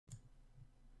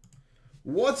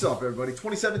What's up, everybody?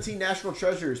 2017 National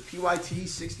Treasures, PYT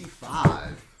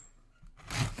 65.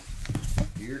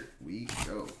 Here we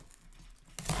go.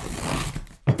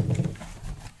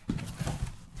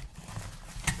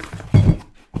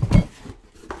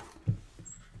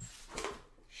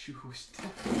 Shoot, who's that?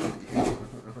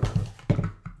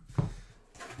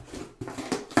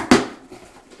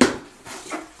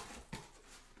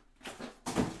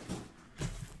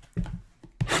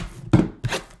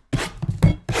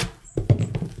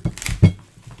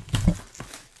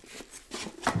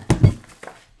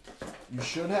 You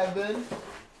should have been.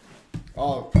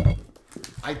 Oh,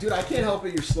 dude, I can't help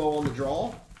it. You're slow on the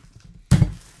draw.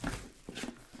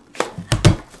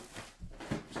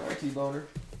 Sorry, T-Boner.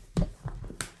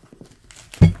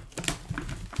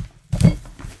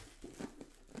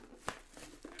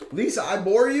 Lisa, I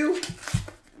bore you?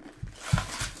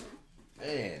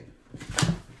 Man.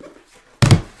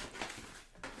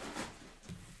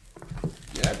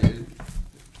 Yeah, dude.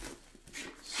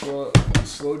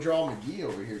 Slow draw McGee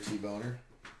over here, T-Boner.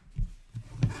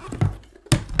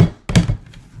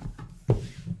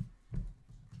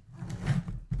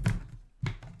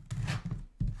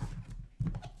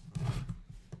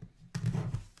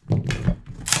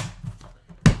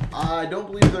 I don't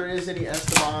believe there is any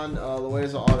Esteban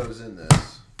Loaiza autos in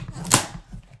this.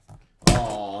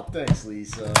 Aw, thanks,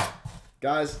 Lisa.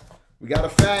 Guys, we got a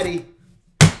fatty.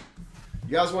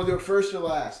 You guys want to do it first or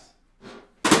last?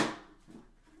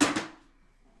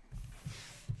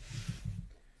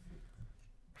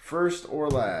 First or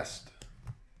last?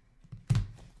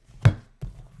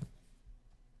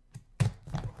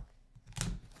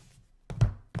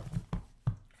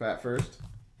 Fat first?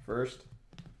 First?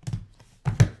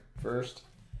 First.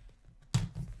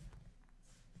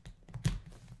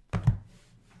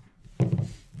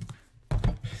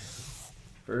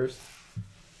 First.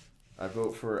 I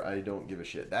vote for I don't give a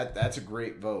shit. That's a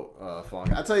great vote,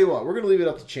 Fong. I'll tell you what, we're gonna leave it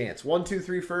up to chance. 1, 2,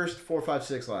 3 first, 4, 5,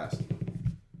 6 last.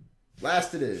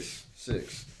 Last it is.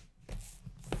 6.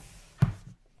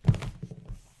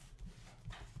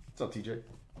 What's up, TJ?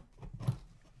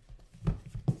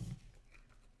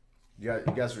 You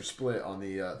guys are split on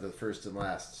the first and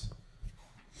lasts.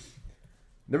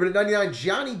 Number 99,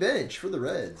 Johnny Bench for the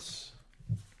Reds.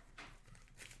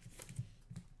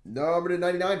 Number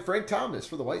 99, Frank Thomas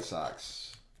for the White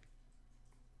Sox.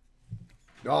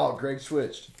 Oh, Greg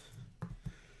switched.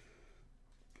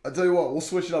 I'll tell you what, we'll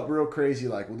switch it up real crazy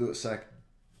like. We'll do it second.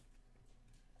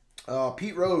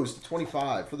 Pete Rose to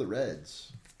 25 for the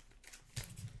Reds.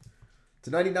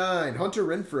 To 99, Hunter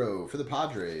Renfroe for the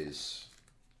Padres.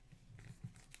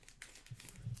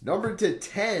 Number to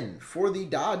 10 for the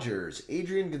Dodgers,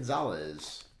 Adrian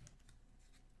Gonzalez.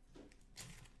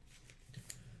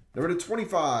 Number to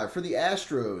 25 for the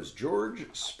Astros, George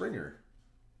Springer.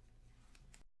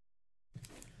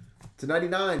 To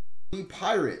 99, the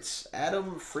Pirates,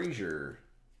 Adam Frazier.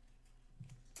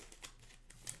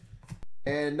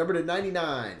 And number to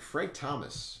 99, Frank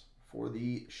Thomas for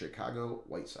the Chicago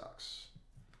White Sox.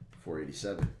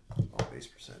 487 on base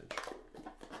percentage.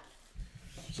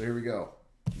 So here we go.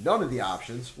 None of the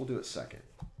options. We'll do it second.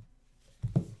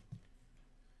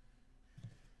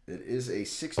 It is a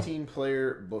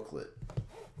 16-player booklet.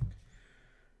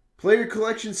 Player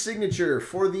collection signature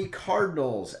for the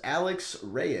Cardinals, Alex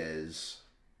Reyes.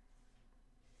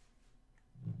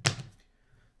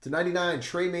 To 99,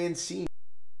 Trey Mancini,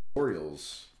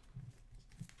 Orioles.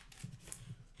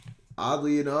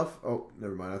 Oddly enough, oh,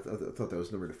 never mind. I thought that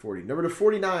was number to 40. Number to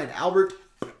 49, Albert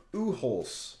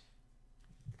Pujols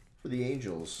for the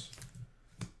Angels.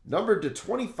 Number to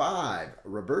 25,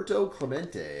 Roberto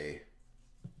Clemente.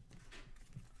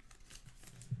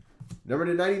 Number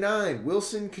to 99,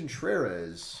 Wilson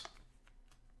Contreras.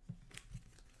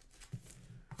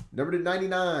 Number to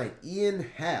 99, Ian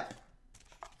Happ.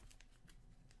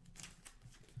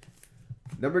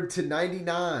 Number to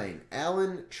 99,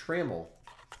 Alan Trammell.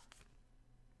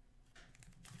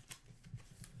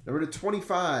 Number to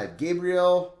 25,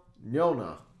 Gabriel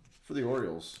Nona for the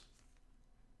Orioles.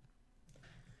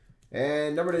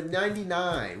 And number to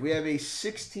 99, we have a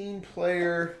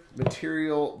 16-player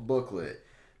material booklet.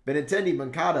 Benintendi,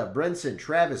 Moncada, Brenson,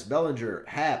 Travis, Bellinger,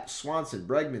 Happ, Swanson,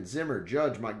 Bregman, Zimmer,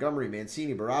 Judge, Montgomery,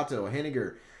 Mancini, Barato,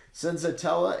 Henniger,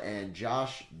 Senzatella, and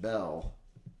Josh Bell.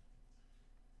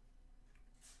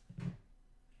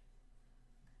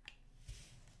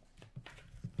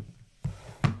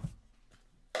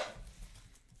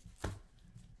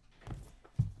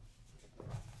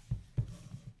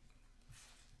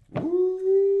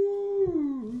 Woo!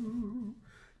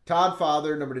 Todd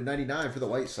Father, number to 99 for the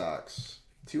White Sox.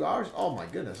 2 hours? Oh my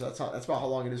goodness, that's about how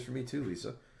long it is for me too,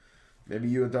 Lisa. Maybe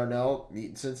you and Darnell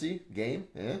meeting Cincy game.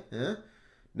 Yeah.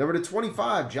 Number to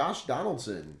 25, Josh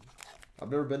Donaldson. I've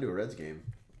never been to a Reds game.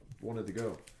 Wanted to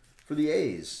go. For the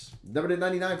A's. Number to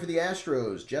 99 for the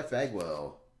Astros, Jeff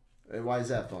Bagwell. And why is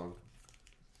that, Fung?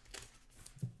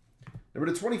 Number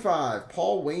to 25,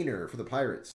 Paul Wainer for the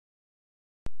Pirates.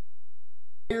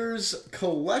 Here's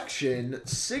collection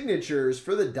signatures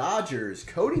for the Dodgers,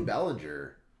 Cody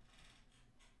Bellinger.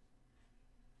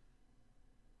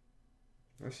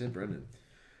 I said Brendan.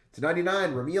 To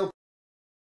 99, Ramil.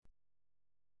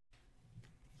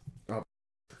 Oh,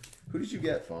 who did you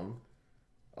get, Fung?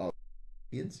 Oh,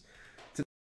 Indians.